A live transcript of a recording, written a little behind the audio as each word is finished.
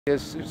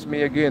Yes, it's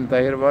me again,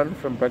 Tahir One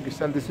from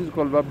Pakistan. This is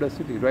called Wapda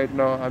City. Right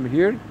now I'm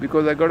here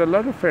because I got a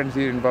lot of friends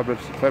here in Wapda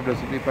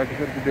City,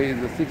 Pakistan. Today is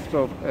the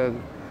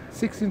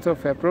 16th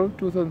of April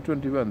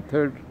 2021,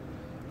 third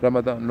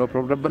Ramadan. No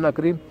problem, Rabbana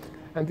Kareem.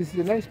 And this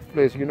is a nice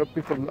place. You know,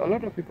 a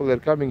lot of people are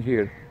coming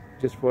here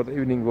just for the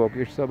evening walk.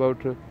 It's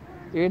about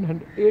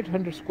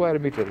 800 square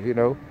meter, you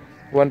know.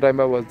 One time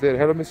I was there.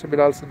 Hello, Mr.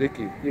 Bilal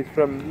Siddiqui. He's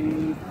from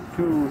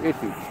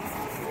E280.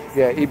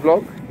 Yeah, E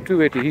block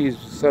 280. He is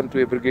son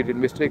to a brigadier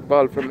Mr.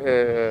 Iqbal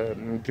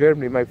from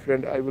Germany, my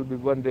friend. I will be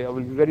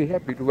very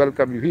happy to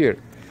welcome you here.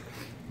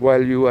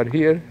 While you are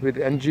here with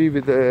NG,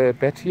 with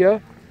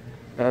Petia,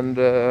 and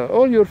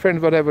all your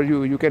friends, whatever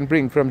you can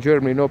bring from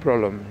Germany, no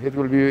problem. It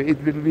will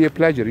be a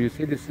pleasure. You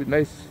see, this is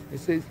nice.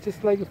 It's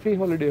just like a free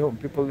holiday home.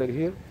 People are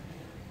here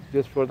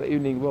just for the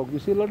evening walk. You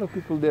see a lot of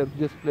people there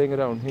just playing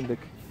around.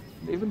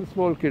 Even the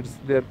small kids,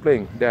 they're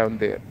playing down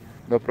there.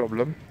 No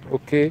problem.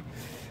 Okay.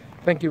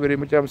 Thank you very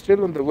much. I'm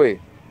still on the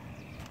way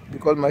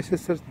because my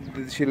sister,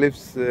 she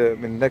lives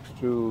next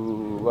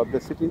to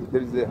Wapda City.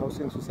 There is a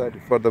housing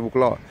society for the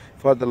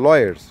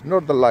lawyers,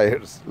 not the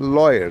liars,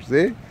 lawyers.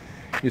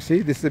 You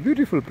see, this is a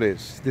beautiful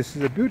place. This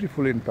is a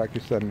beautiful in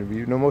Pakistan.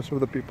 You know, most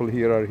of the people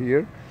here are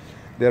here.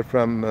 They're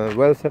from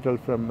well settled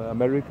from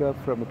America,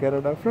 from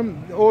Canada,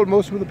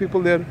 most of the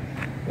people there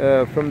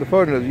from the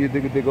foreigners.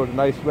 They got a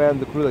nice van,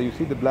 the cruiser. You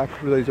see, the black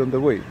cruiser is on the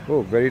way.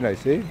 Oh, very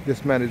nice, eh?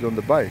 This man is on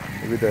the bike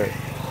with a.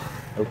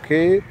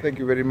 Okay, thank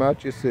you very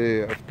much. It's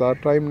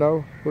iftar time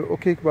now.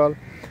 Okay, Iqbal,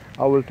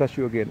 I will touch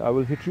you again. I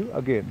will hit you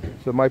again.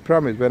 So my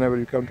promise, whenever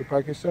you come to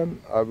Pakistan,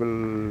 I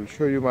will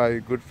show you my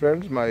good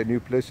friends, my new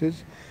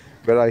places,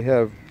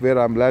 where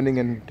I'm landing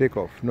and take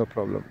off. No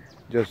problem.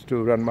 Just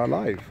to run my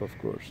life, of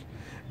course.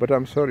 But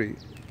I'm sorry,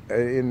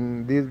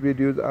 in these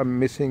videos I'm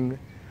missing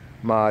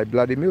my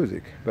bloody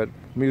music. But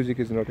music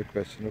is not a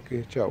question.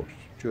 Okay, ciao.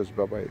 Cheers.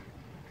 Bye bye.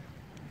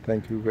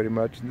 Thank you very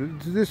much.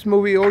 This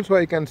movie also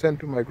I can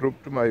send to my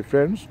group, to my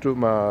friends, to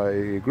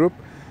my group,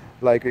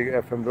 like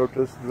from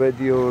Lotus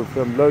Radio,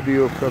 from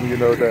Lodio, from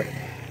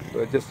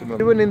just a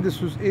moment. Even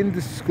in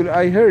this school,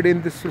 I heard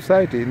in this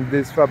society, in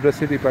this Wapda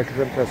City,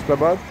 Pakistan,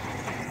 Faisalabad,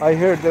 I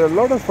heard there are a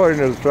lot of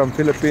foreigners from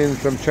Philippines,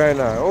 from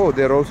China. Oh,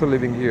 they're also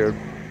living here.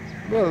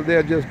 Well, they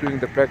are just doing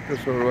the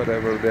practice or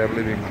whatever. They are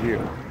living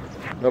here.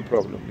 No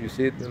problem. You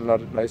see, a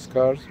lot of nice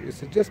cars.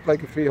 It's just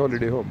like a free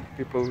holiday home.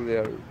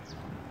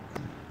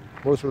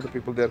 Most of the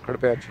people they are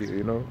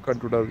Kadpachi,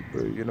 Kantuda,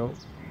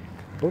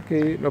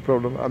 Okay, no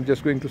problem. I'm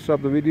just going to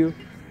stop the video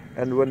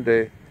and one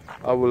day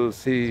I will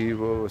see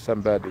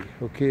somebody.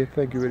 Okay,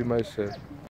 thank you very much, sir.